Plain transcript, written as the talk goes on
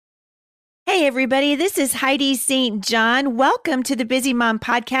Hey, everybody, this is Heidi St. John. Welcome to the Busy Mom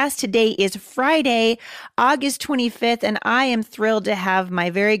Podcast. Today is Friday, August 25th, and I am thrilled to have my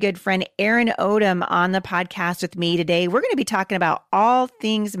very good friend Erin Odom on the podcast with me today. We're going to be talking about all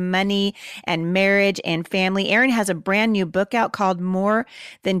things money and marriage and family. Erin has a brand new book out called More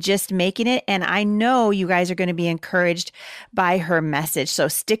Than Just Making It, and I know you guys are going to be encouraged by her message. So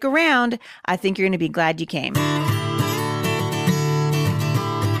stick around. I think you're going to be glad you came.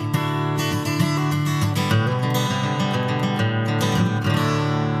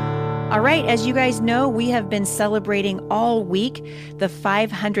 All right, as you guys know, we have been celebrating all week the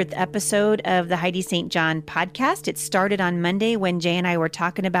 500th episode of the Heidi St. John podcast. It started on Monday when Jay and I were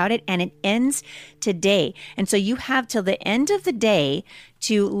talking about it, and it ends today. And so you have till the end of the day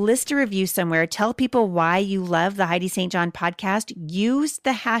to list a review somewhere, tell people why you love the Heidi St. John podcast. Use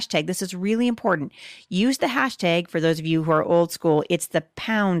the hashtag. This is really important. Use the hashtag, for those of you who are old school, it's the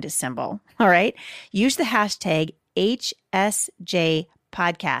pound symbol. All right. Use the hashtag HSJ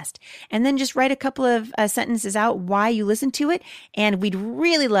podcast, and then just write a couple of sentences out why you listen to it. And we'd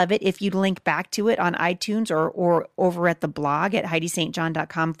really love it if you'd link back to it on iTunes or over at the blog at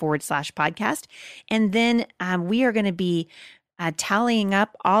HeidiSt.John.com/podcast. And then we are going to be tallying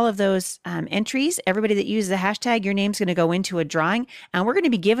up all of those entries. Everybody that uses the hashtag, your name's going to go into a drawing, and we're going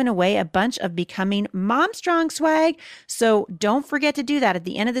to be giving away a bunch of Becoming Mom Strong swag. So don't forget to do that at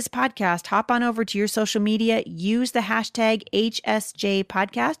the end of this podcast. Hop on over to your social media, use the hashtag HSJ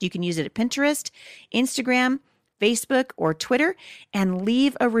podcast. You can use it at Pinterest, Instagram, Facebook, or Twitter, and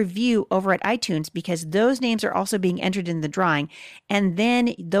leave a review over at iTunes, because those names are also being entered in the drawing. And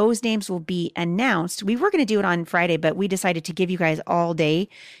then those names will be announced. We were going to do it on Friday, but we decided to give you guys all day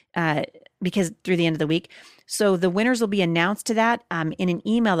because through the end of the week. So the winners will be announced to that in an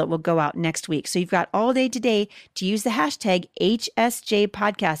email that will go out next week. So you've got all day today to use the hashtag HSJ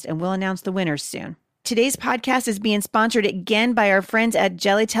podcast, and we'll announce the winners soon. Today's podcast is being sponsored again by our friends at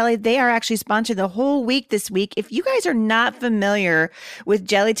Jelly Telly. They are actually sponsored the whole week this week. If you guys are not familiar with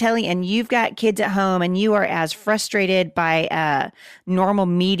Jelly Telly and you've got kids at home and you are as frustrated by normal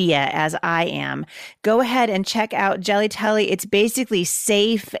media as I am, go ahead and check out Jelly Telly. It's basically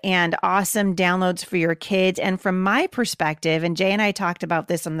safe and awesome downloads for your kids. And from my perspective, and Jay and I talked about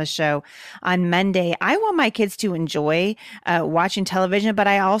this on the show on Monday, I want my kids to enjoy watching television, but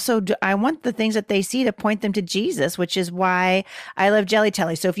I want the things that they see to point them to Jesus, which is why I love Jelly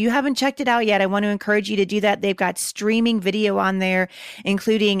Telly. So if you haven't checked it out yet, I want to encourage you to do that. They've got streaming video on there,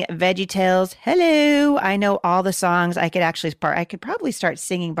 including VeggieTales. Hello. I know all the songs. I could probably start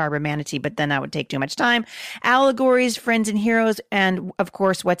singing Barbara Manatee, but then that would take too much time. Allegories, Friends and Heroes, and of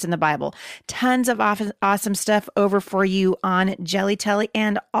course, What's in the Bible. Tons of awesome stuff over for you on Jelly Telly.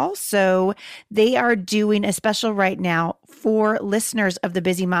 And also, they are doing a special right now for listeners of the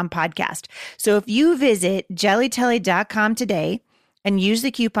Busy Mom podcast. So if you visit jellytelly.com today and use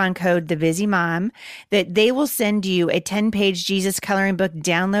the coupon code TheBusyMom, that they will send you a 10-page Jesus coloring book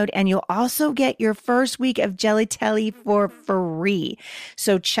download, and you'll also get your first week of Jelly Telly for free.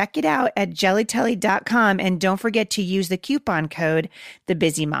 So check it out at jellytelly.com, and don't forget to use the coupon code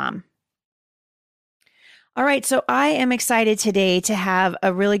TheBusyMom. All right, so I am excited today to have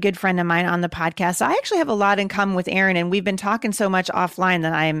a really good friend of mine on the podcast. I actually have a lot in common with Erin, and we've been talking so much offline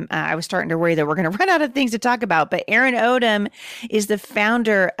that I was starting to worry that we're going to run out of things to talk about. But Erin Odom is the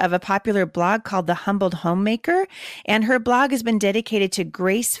founder of a popular blog called The Humbled Homemaker, and her blog has been dedicated to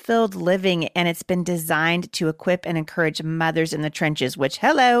grace-filled living, and it's been designed to equip and encourage mothers in the trenches, which,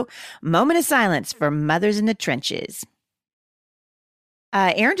 hello, moment of silence for mothers in the trenches.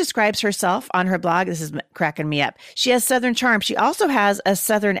 Erin describes herself on her blog. This is cracking me up. She has Southern charm. She also has a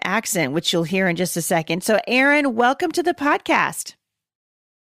Southern accent, which you'll hear in just a second. So, Erin, welcome to the podcast.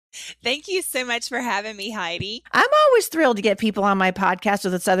 Thank you so much for having me, Heidi. I'm always thrilled to get people on my podcast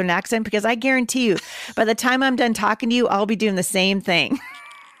with a Southern accent, because I guarantee you, by the time I'm done talking to you, I'll be doing the same thing.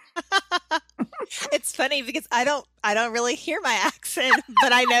 It's funny because I don't really hear my accent,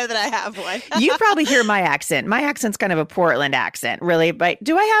 but I know that I have one. You probably hear my accent. My accent's kind of a Portland accent, really. But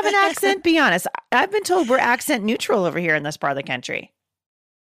do I have an accent? Be honest. I've been told we're accent neutral over here in this part of the country.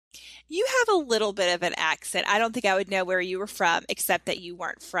 You have a little bit of an accent. I don't think I would know where you were from, except that you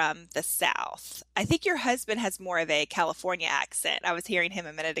weren't from the South. I think your husband has more of a California accent. I was hearing him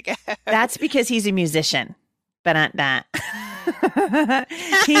a minute ago. That's because he's a musician. But not.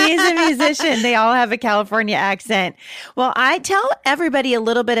 He is a musician. They all have a California accent. Well, I tell everybody a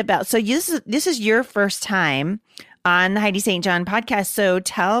little bit about, so this is your first time on the Heidi St. John podcast. So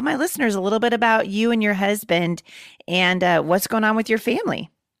tell my listeners a little bit about you and your husband and what's going on with your family.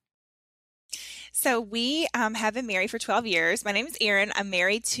 So we have been married for 12 years. My name is Erin. I'm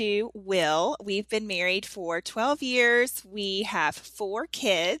married to Will. We've been married for 12 years. We have 4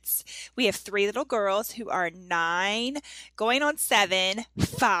 kids. We have 3 little girls who are 9, going on 7,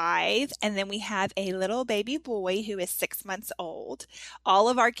 5, and then we have a little baby boy who is 6 months old. All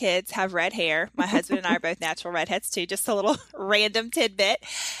of our kids have red hair. My husband and I are both natural redheads too, just a little random tidbit.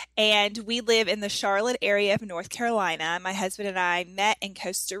 And we live in the Charlotte area of North Carolina. My husband and I met in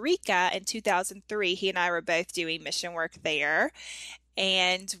Costa Rica in 2003. He and I were both doing mission work there.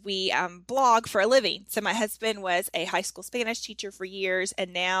 And we blog for a living. So my husband was a high school Spanish teacher for years,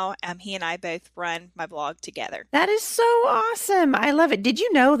 and now he and I both run my blog together. That is so awesome. I love it. Did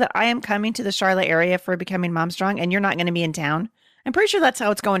you know that I am coming to the Charlotte area for Becoming Mom Strong, and you're not going to be in town? I'm pretty sure that's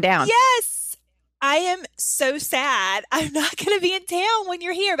how it's going down. Yes. I am so sad I'm not going to be in town when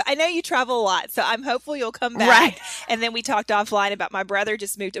you're here, but I know you travel a lot, so I'm hopeful you'll come back. Right. And then we talked offline about my brother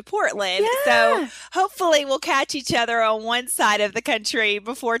just moved to Portland, Yeah. so hopefully we'll catch each other on one side of the country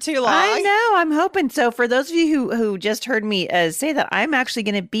before too long. I know. I'm hoping. So for those of you who just heard me say that, I'm actually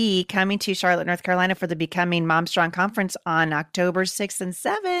going to be coming to Charlotte, North Carolina for the Becoming Mom Strong conference on October 6th and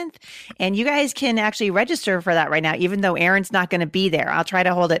 7th. And you guys can actually register for that right now, even though Erin's not going to be there. I'll try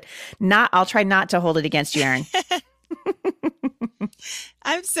to hold it. I'll try not to hold it against you, Erin.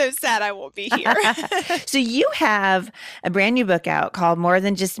 I'm so sad I won't be here. So you have a brand new book out called More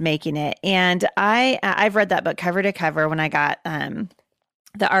Than Just Making It. And I've read that book cover to cover when I got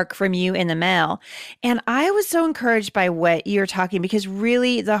the ARC from you in the mail. And I was so encouraged by what you're talking, because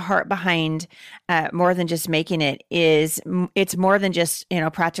really the heart behind More Than Just Making It is it's more than just,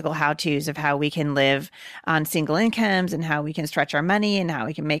 practical how-tos of how we can live on single incomes and how we can stretch our money and how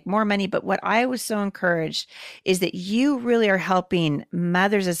we can make more money. But what I was so encouraged is that you really are helping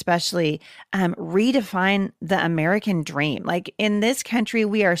mothers, especially, redefine the American dream. Like in this country,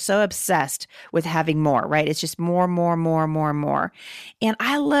 we are so obsessed with having more, right? It's just more, more, more, more, more. And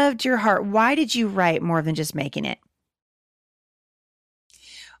I loved your heart. Why did you write More Than Just Making It?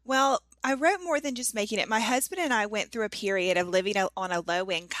 Well, I wrote More Than Just Making It. My husband and I went through a period of living on a low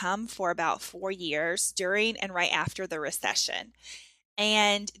income for about 4 years during and right after the recession.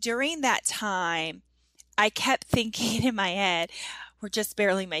 And during that time, I kept thinking in my head, we're just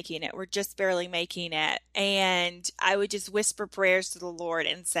barely making it. We're just barely making it. And I would just whisper prayers to the Lord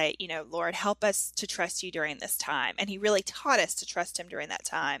and say, Lord, help us to trust you during this time. And he really taught us to trust him during that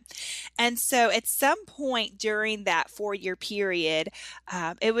time. And so at some point during that 4-year period,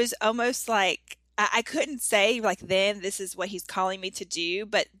 it was almost like I couldn't say like then this is what he's calling me to do,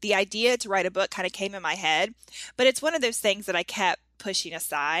 but the idea to write a book kind of came in my head. But it's one of those things that I kept pushing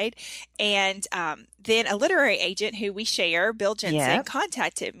aside. And then a literary agent who we share, Bill Jensen,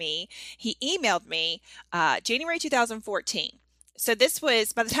 contacted me. He emailed me January 2014. So this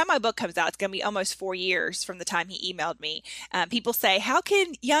was, by the time my book comes out, it's going to be almost 4 years from the time he emailed me. People say, how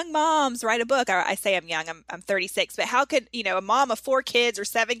can young moms write a book? I say I'm young, I'm 36, but how could, a mom of 4 kids or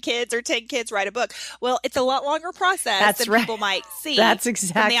 7 kids or 10 kids write a book? Well, it's a lot longer process than people might see. That's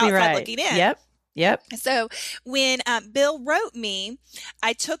exactly from the outside right. looking in. Yep. So when Bill wrote me,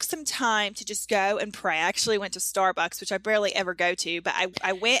 I took some time to just go and pray. I actually went to Starbucks, which I barely ever go to, but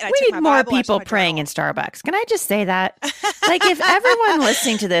I went and I took my Bible. We need more people praying in Starbucks. Can I just say that? Like if everyone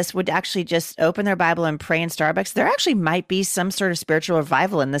listening to this would actually just open their Bible and pray in Starbucks, there actually might be some sort of spiritual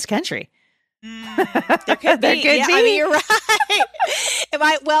revival in this country. There could be. I mean, you're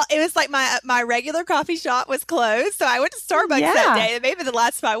right. Well, it was like my regular coffee shop was closed, so I went to Starbucks that day. Maybe the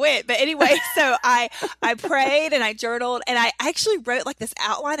last time I went, but anyway, so I prayed and I journaled, and I actually wrote like this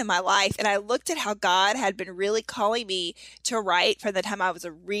outline of my life, and I looked at how God had been really calling me to write from the time I was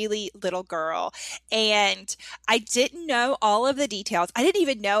a really little girl, and I didn't know all of the details. I didn't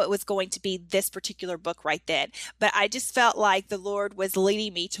even know it was going to be this particular book right then, but I just felt like the Lord was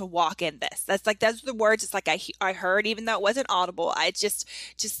leading me to walk in this. Those were the words. It's like I heard, even though it wasn't audible, I just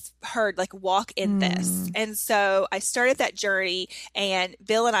heard like walk in this. And so I started that journey, and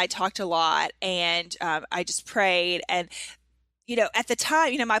Bill and I talked a lot, and I just prayed. And at the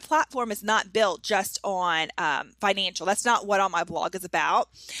time, my platform is not built just on financial. That's not what all my blog is about.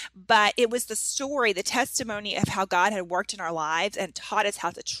 But it was the story, the testimony of how God had worked in our lives and taught us how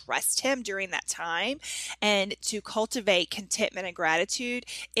to trust him during that time and to cultivate contentment and gratitude.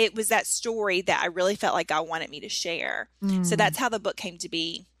 It was that story that I really felt like God wanted me to share. So that's how the book came to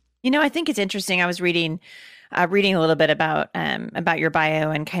be. I think it's interesting. I was reading reading a little bit about your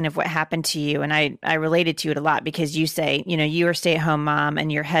bio and kind of what happened to you, and I related to it a lot because you say, you were a stay-at-home mom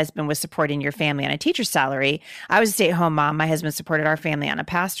and your husband was supporting your family on a teacher's salary. I was a stay-at-home mom. My husband supported our family on a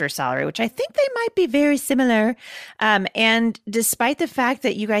pastor's salary, which I think they might be very similar. And despite the fact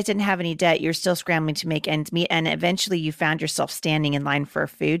that you guys didn't have any debt, you're still scrambling to make ends meet, and eventually you found yourself standing in line for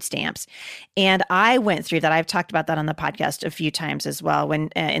food stamps. And I went through that. I've talked about that on the podcast a few times as well. When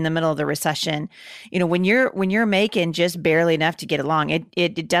in the middle of the recession, when you're making just barely enough to get along,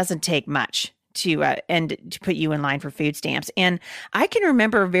 it doesn't take much to put you in line for food stamps. And I can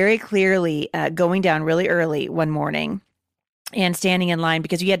remember very clearly going down really early one morning and standing in line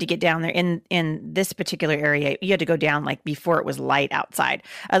because you had to get down there in this particular area. You had to go down like before it was light outside.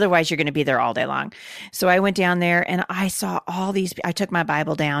 Otherwise, you're going to be there all day long. So I went down there and I saw all these. I took my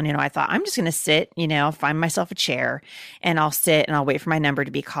Bible down. I thought I'm just going to sit. Find myself a chair and I'll sit and I'll wait for my number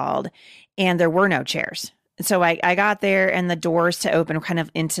to be called. And there were no chairs. So I got there and the doors to open kind of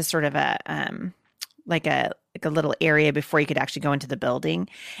into sort of a like a little area before you could actually go into the building.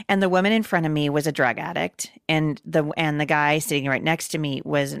 And the woman in front of me was a drug addict. And the guy sitting right next to me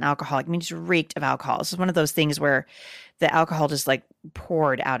was an alcoholic. I mean, just reeked of alcohol. This is one of those things where the alcohol just like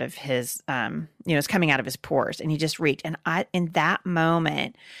poured out of his, it's coming out of his pores and he just reeked. And in that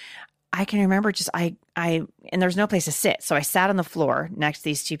moment, I can remember and there's no place to sit. So I sat on the floor next to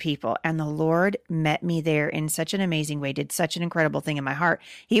these two people and the Lord met me there in such an amazing way, did such an incredible thing in my heart.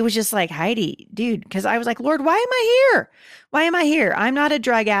 He was just like, Heidi, dude, because I was like, Lord, why am I here? Why am I here? I'm not a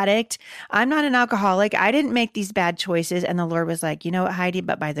drug addict. I'm not an alcoholic. I didn't make these bad choices. And the Lord was like, you know what, Heidi,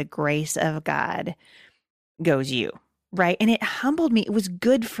 but by the grace of God goes you. Right. And it humbled me. It was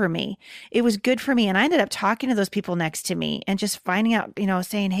good for me. It was good for me. And I ended up talking to those people next to me and just finding out,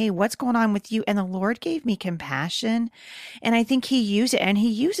 saying, hey, what's going on with you? And the Lord gave me compassion. And I think he used it, and he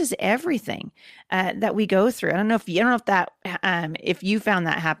uses everything that we go through. I don't know if if you found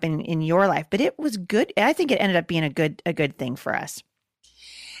that happen in your life, but it was good. I think it ended up being a good thing for us.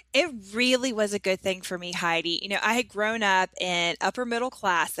 It really was a good thing for me, Heidi. I had grown up in upper middle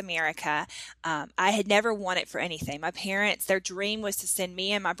class America. I had never wanted for anything. My parents, their dream was to send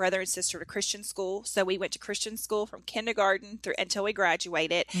me and my brother and sister to Christian school. So we went to Christian school from kindergarten through until we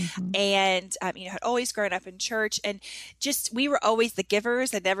graduated. Mm-hmm. And, had always grown up in church, and just, we were always the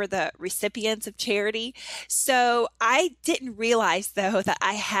givers and never the recipients of charity. So I didn't realize though that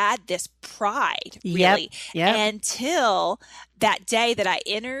I had this pride really until that day that I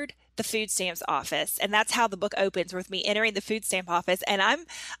entered the food stamps office. And that's how the book opens, with me entering the food stamp office. And I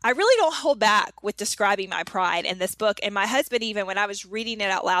really don't hold back with describing my pride in this book. And my husband, even when I was reading it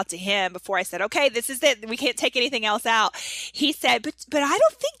out loud to him before I said, okay, this is it, we can't take anything else out, he said, but I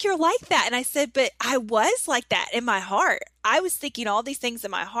don't think you're like that. And I said, but I was like that in my heart. I was thinking all these things in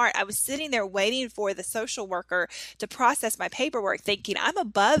my heart. I was sitting there waiting for the social worker to process my paperwork, thinking I'm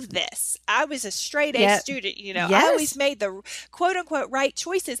above this. I was a straight A student, I always made the quote unquote right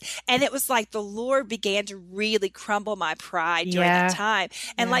choices. And it was like the Lord began to really crumble my pride during that time.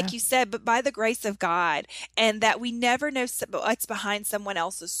 And like you said, but by the grace of God, and that we never know what's behind someone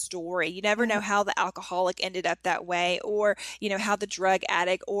else's story. You never know how the alcoholic ended up that way, or, how the drug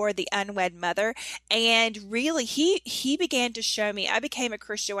addict or the unwed mother. And really, he began to show me. I became a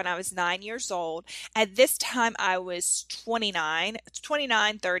Christian when I was 9 years old. At this time, I was 29,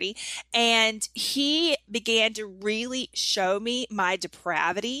 30. And he began to really show me my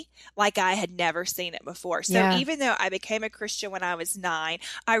depravity like I had never seen it before. So even though I became a Christian when I was 9,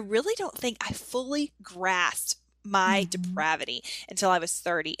 I really don't think I fully grasped my depravity until I was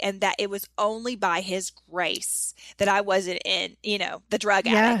 30, and that it was only by his grace that I wasn't in, the drug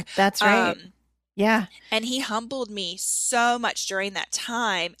addict. Yeah, that's right. Yeah. And he humbled me so much during that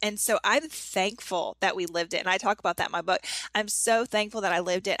time. And so I'm thankful that we lived it. And I talk about that in my book. I'm so thankful that I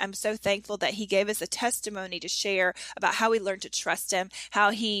lived it. I'm so thankful that he gave us a testimony to share about how we learned to trust him,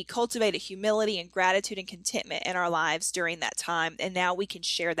 how he cultivated humility and gratitude and contentment in our lives during that time. And now we can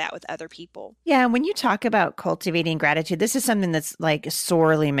share that with other people. Yeah. When you talk about cultivating gratitude, this is something that's like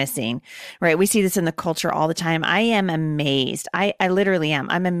sorely missing, right? We see this in the culture all the time. I am amazed. I literally am.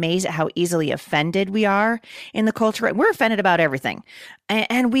 I'm amazed at how easily offended we are in the culture. We're offended about everything.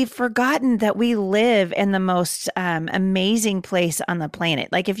 And we've forgotten that we live in the most amazing place on the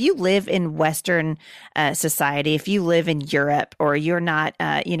planet. Like if you live in Western society, if you live in Europe, or you're not,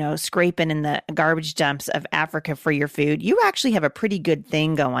 scraping in the garbage dumps of Africa for your food, you actually have a pretty good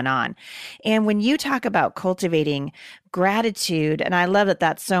thing going on. And when you talk about cultivating gratitude, and I love that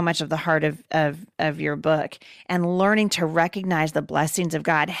that's so much of the heart of your book, and learning to recognize the blessings of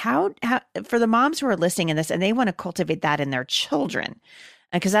God, how for the moms who are listening in this and they want to cultivate that in their children,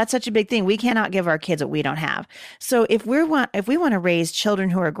 because that's such a big thing. We cannot give our kids what we don't have. So if we want to raise children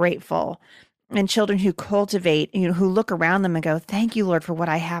who are grateful and children who cultivate, who look around them and go, thank you, Lord, for what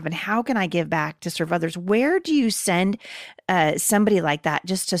I have. And how can I give back to serve others? Where do you send somebody like that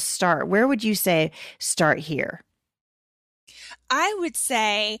just to start? Where would you say, start here? I would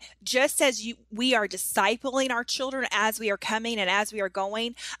say, just as we are discipling our children as we are coming and as we are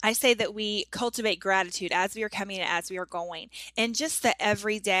going, I say that we cultivate gratitude as we are coming and as we are going. And just the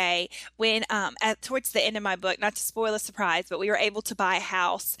everyday, when towards the end of my book, not to spoil a surprise, but we were able to buy a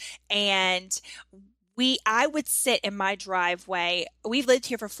house, and I would sit in my driveway. We've lived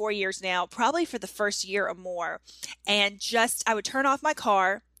here for 4 years now, probably for the first year or more. And I would turn off my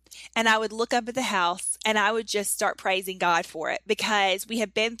car and I would look up at the house and I would just start praising God for it, because we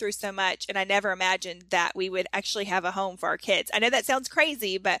have been through so much, and I never imagined that we would actually have a home for our kids. I know that sounds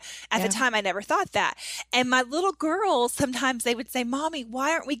crazy, but at the time I never thought that. And my little girls, sometimes they would say, Mommy,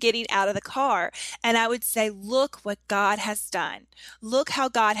 why aren't we getting out of the car? And I would say, look what God has done. Look how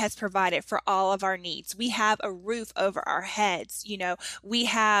God has provided for all of our needs. We have a roof over our heads. We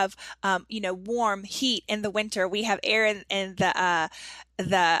have, warm heat in the winter. We have air in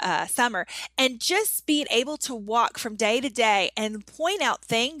the summer. And just being able to walk from day to day and point out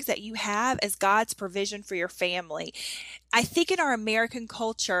things that you have as God's provision for your family. I think in our American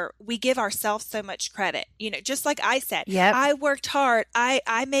culture, we give ourselves so much credit. Just like I said, I worked hard.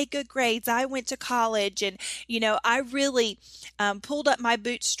 I made good grades. I went to college, and, I really pulled up my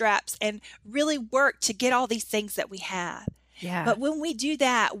bootstraps and really worked to get all these things that we have. Yeah. But when we do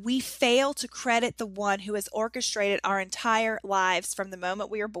that, we fail to credit the one who has orchestrated our entire lives from the moment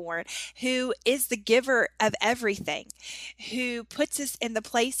we are born, who is the giver of everything, who puts us in the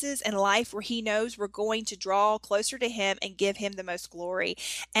places in life where he knows we're going to draw closer to him and give him the most glory.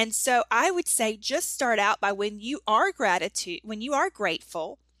 And so I would say, just start out by when you are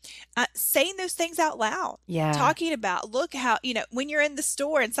grateful, saying those things out loud. Talking about, look how, when you're in the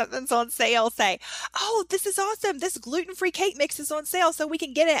store and something's on sale, say, oh, this is awesome. This gluten-free cake mix is on sale, so we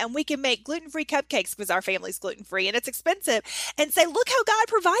can get it and we can make gluten-free cupcakes because our family's gluten-free and it's expensive. And say, look how God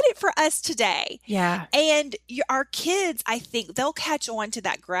provided for us today. Yeah. And our kids, I think they'll catch on to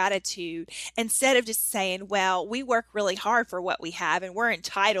that gratitude instead of just saying, well, we work really hard for what we have and we're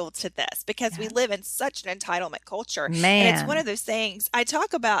entitled to this, because we live in such an entitlement culture. Man. And it's one of those things I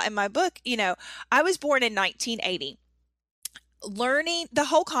talk about in my book. I was born in 1980. Learning the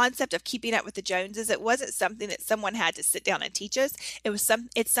whole concept of keeping up with the Joneses, it wasn't something that someone had to sit down and teach us.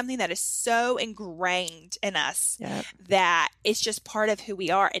 It's something that is so ingrained in us that it's just part of who we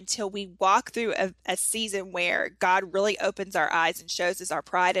are, until we walk through a season where God really opens our eyes and shows us our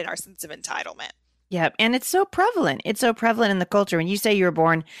pride and our sense of entitlement. Yeah. And it's so prevalent. It's so prevalent in the culture. When you say you were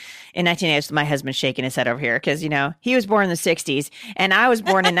born in 1980, my husband's shaking his head over here because, he was born in the 60s and I was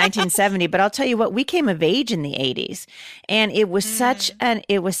born in 1970. But I'll tell you what, we came of age in the 80s, and it was such an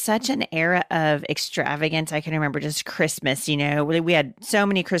era of extravagance. I can remember just Christmas, we had so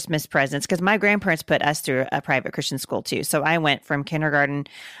many Christmas presents because my grandparents put us through a private Christian school too. So I went from kindergarten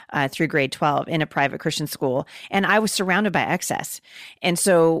through grade 12 in a private Christian school, and I was surrounded by excess. And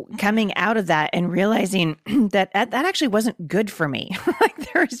so coming out of that and realizing that actually wasn't good for me. Like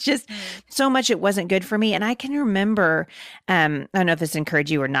there was just so much it wasn't good for me. And I can remember, I don't know if this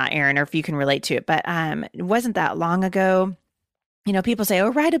encouraged you or not, Erin, or if you can relate to it, but it wasn't that long ago. People say, oh,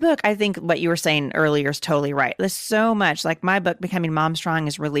 write a book. I think what you were saying earlier is totally right. There's so much, like my book, Becoming Mom Strong,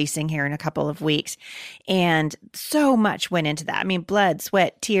 is releasing here in a couple of weeks. And so much went into that. I mean, blood,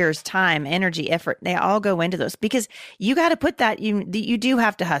 sweat, tears, time, energy, effort, they all go into those, because you got to put that, you do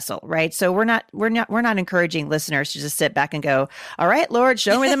have to hustle, right? So we're not encouraging listeners to just sit back and go, all right, Lord,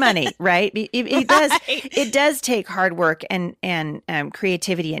 show me the money, right? It does take hard work and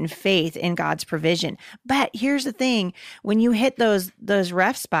creativity and faith in God's provision. But here's the thing, when you hit those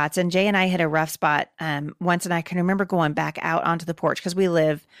rough spots, and Jay and I hit a rough spot once, and I can remember going back out onto the porch because we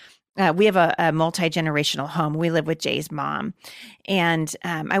have a multi-generational home. We live with Jay's mom, and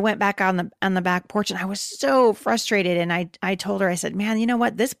I went back on the back porch, and I was so frustrated. And I told her, I said, man, you know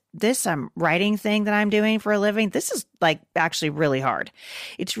what, this writing thing that I'm doing for a living, this is like actually really hard.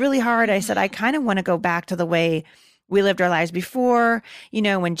 It's really hard. I said, I kind of want to go back to the way we lived our lives before,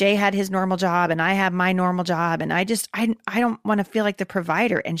 when Jay had his normal job and I have my normal job. And I don't want to feel like the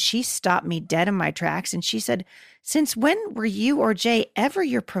provider. And she stopped me dead in my tracks. And she said, since when were you or Jay ever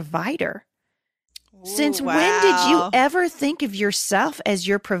your provider? Since when did you ever think of yourself as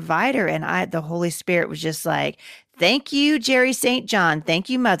your provider? And the Holy Spirit was just like, thank you, Jerry St. John. Thank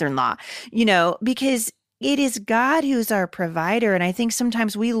you, mother-in-law, because it is God who's our provider. And I think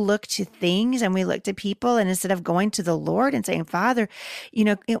sometimes we look to things and we look to people, and instead of going to the Lord and saying, Father,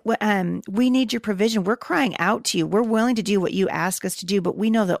 we need your provision. We're crying out to you. We're willing to do what you ask us to do, but we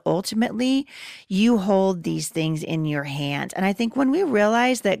know that ultimately you hold these things in your hands. And I think when we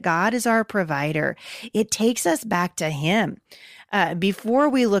realize that God is our provider, it takes us back to him. Before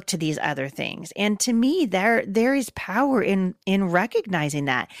we look to these other things. And to me, there is power in recognizing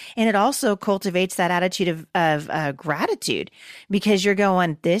that. And it also cultivates that attitude of gratitude, because you're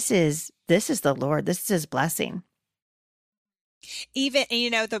going, this is the Lord, this is his blessing. Even,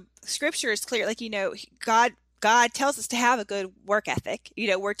 the scripture is clear, God tells us to have a good work ethic.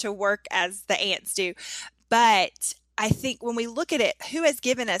 We're to work as the ants do. But I think when we look at it, who has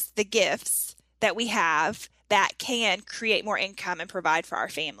given us the gifts that we have that can create more income and provide for our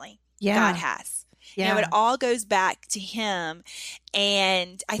family? Yeah. God has. Yeah. It all goes back to him.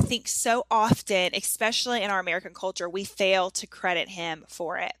 And I think so often, especially in our American culture, we fail to credit him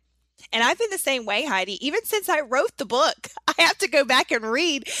for it. And I've been the same way, Heidi. Even since I wrote the book, I have to go back and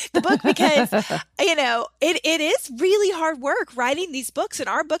read the book because, it is really hard work writing these books. And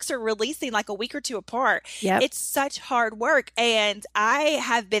our books are releasing like a week or two apart. Yep. It's such hard work. And I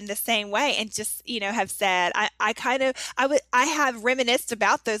have been the same way and just, have said, I have reminisced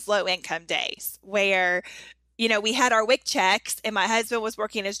about those low income days where we had our WIC checks and my husband was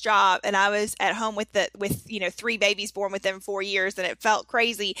working his job and I was at home with 3 babies born within 4 years, and it felt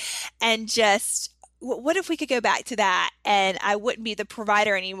crazy. And just, what if we could go back to that and I wouldn't be the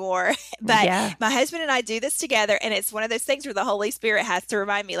provider anymore? But Yeah. My husband and I do this together, and it's one of those things where the Holy Spirit has to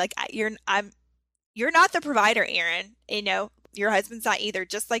remind me, like, you're not the provider, Erin. Your husband's not either,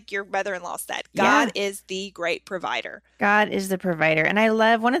 just like your mother-in-law said. God is the great provider. God is the provider. And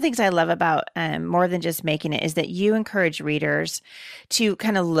one of the things I love about More Than Just Making It is that you encourage readers to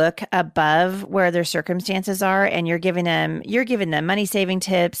kind of look above where their circumstances are, and you're giving them money saving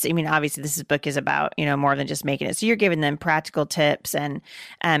tips. I mean, obviously this book is about, more than just making it. So you're giving them practical tips and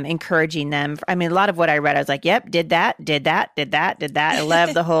encouraging them. I mean, a lot of what I read, I was like, yep, did that. I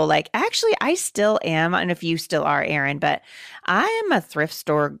love the whole, actually, I still am. I don't know if you still are, Erin, but I am a thrift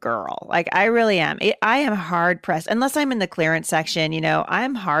store girl. I really am. I am hard pressed, unless I'm in the clearance section,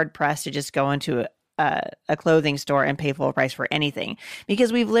 I'm hard pressed to just go into a clothing store and pay full price for anything,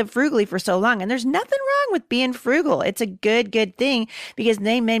 because we've lived frugally for so long, and there's nothing wrong with being frugal. It's a good thing, because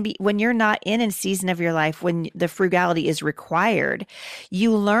maybe when you're not in a season of your life when the frugality is required,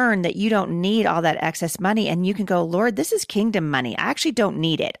 you learn that you don't need all that excess money, and you can go, Lord, this is kingdom money. I actually don't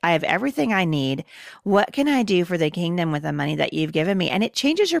need it. I have everything I need. What can I do for the kingdom with the money that you've given me? And it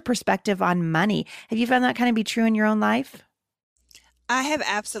changes your perspective on money. Have you found that kind of be true in your own life? I have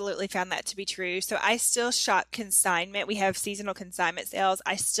absolutely found that to be true. So I still shop consignment. We have seasonal consignment sales.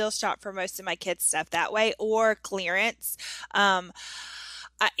 I still shop for most of my kids' stuff that way, or clearance. It's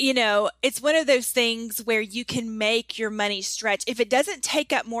one of those things where you can make your money stretch if it doesn't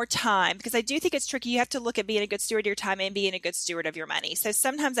take up more time, because I do think it's tricky. You have to look at being a good steward of your time and being a good steward of your money. So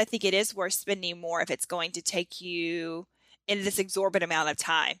sometimes I think it is worth spending more if it's going to take you in this exorbitant amount of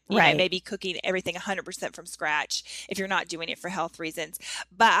time, maybe cooking everything 100% from scratch if you're not doing it for health reasons.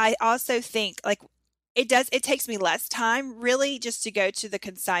 But I also think it takes me less time really just to go to the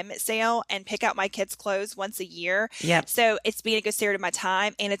consignment sale and pick out my kids' clothes once a year. Yep. So it's being a good steward of my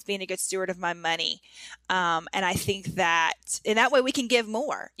time, and it's being a good steward of my money. And I think that in that way we can give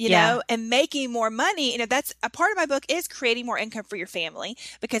more, and making more money. That's a part of my book, is creating more income for your family,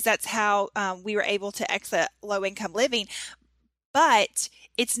 because that's how we were able to exit low income living. But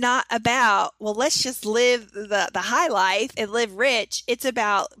it's not about, well, let's just live the high life and live rich. It's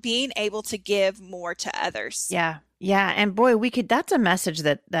about being able to give more to others. Yeah. Yeah. And boy, that's a message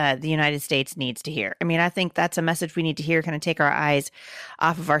that the United States needs to hear. I mean, I think that's a message we need to hear, kind of take our eyes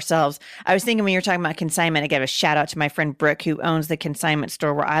off of ourselves. I was thinking when you were talking about consignment, I gave a shout out to my friend Brooke, who owns the consignment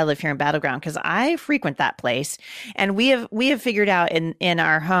store where I live here in Battleground, because I frequent that place. And we have figured out in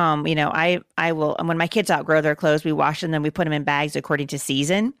our home, I will, when my kids outgrow their clothes, we wash them, then we put them in bags according to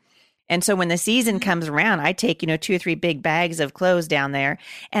season. And so when the season comes around, I take, 2 or 3 big bags of clothes down there.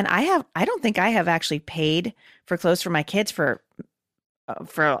 And I don't think I have actually paid for clothes for my kids for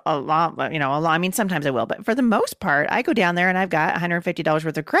a long, I mean, sometimes I will, but for the most part, I go down there and I've got $150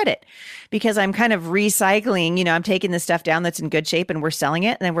 worth of credit, because I'm kind of recycling, I'm taking the stuff down that's in good shape and we're selling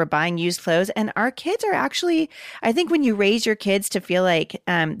it, and then we're buying used clothes. And our kids are actually, I think when you raise your kids to feel like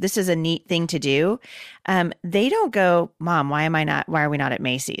this is a neat thing to do, they don't go, Mom, why are we not at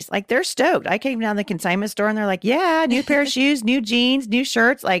Macy's? They're stoked. I came down the consignment store and they're like, yeah, new pair of shoes, new jeans, new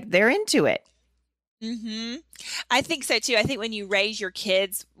shirts. They're into it. Hmm. I think so too. I think when you raise your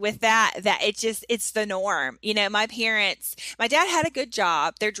kids with that it's the norm. My dad had a good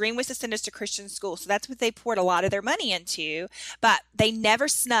job. Their dream was to send us to Christian school. So that's what they poured a lot of their money into, but they never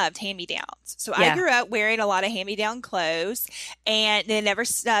snubbed hand-me-downs. So I Yeah. grew up wearing a lot of hand-me-down clothes, and they never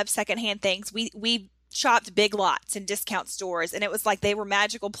snubbed secondhand things. We shopped Big Lots and discount stores, and it was like they were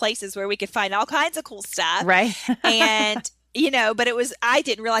magical places where we could find all kinds of cool stuff. Right. And but I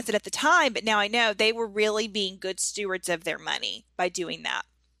didn't realize it at the time, but now I know they were really being good stewards of their money by doing that.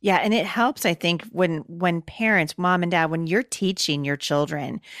 Yeah, and it helps, I think, when parents, mom and dad, when you're teaching your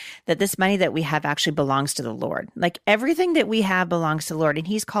children that this money that we have actually belongs to the Lord. Like everything that we have belongs to the Lord, and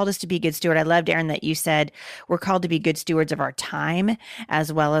He's called us to be good steward. I loved, Aaron, that you said we're called to be good stewards of our time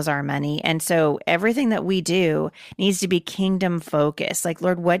as well as our money. And so everything that we do needs to be kingdom focused. Like,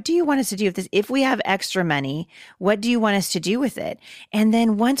 Lord, what do you want us to do with this? If we have extra money, what do you want us to do with it? And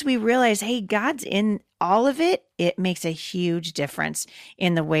then once we realize, hey, God's in all of it, it makes a huge difference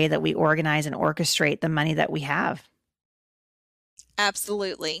in the way that we organize and orchestrate the money that we have.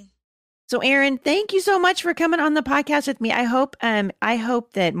 Absolutely. So, Aaron, thank you so much for coming on the podcast with me. I hope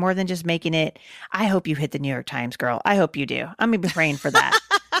that more than just making it, I hope you hit the New York Times, girl. I hope you do. I'm gonna be praying for that.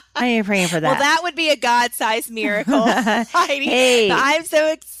 I am praying for that. Well, that would be a God-sized miracle, Heidi. Hey. I'm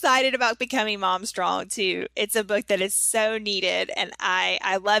so excited about Becoming Mom Strong, too. It's a book that is so needed, and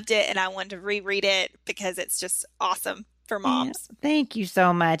I loved it, and I wanted to reread it because it's just awesome for moms. Yeah, thank you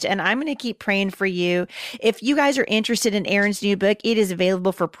so much. And I'm going to keep praying for you. If you guys are interested in Aaron's new book, it is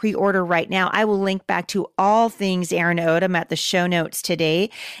available for pre-order right now. I will link back to all things Aaron Odom at the show notes today.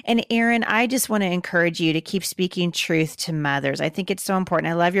 And Aaron, I just want to encourage you to keep speaking truth to mothers. I think it's so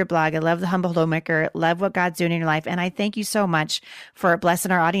important. I love your blog. I love The Humble Homemaker. Love what God's doing in your life. And I thank you so much for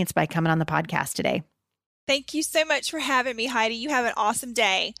blessing our audience by coming on the podcast today. Thank you so much for having me, Heidi. You have an awesome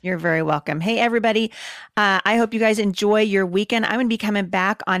day. You're very welcome. Hey, everybody. I hope you guys enjoy your weekend. I'm going to be coming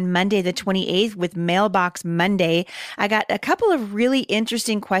back on Monday, the 28th with Mailbox Monday. I got a couple of really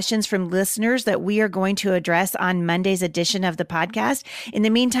interesting questions from listeners that we are going to address on Monday's edition of the podcast. In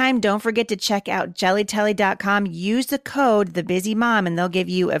the meantime, don't forget to check out jellytelly.com. Use the code TheBusyMom, and they'll give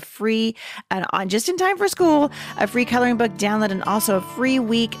you a free, just in time for school, a free coloring book download, and also a free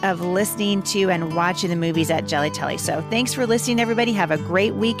week of listening to and watching the movies at Jelly Telly. So thanks for listening, everybody. Have a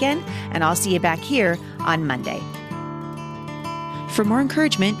great weekend, and I'll see you back here on Monday. For more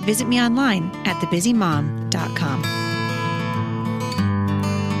encouragement, visit me online at thebusymom.com.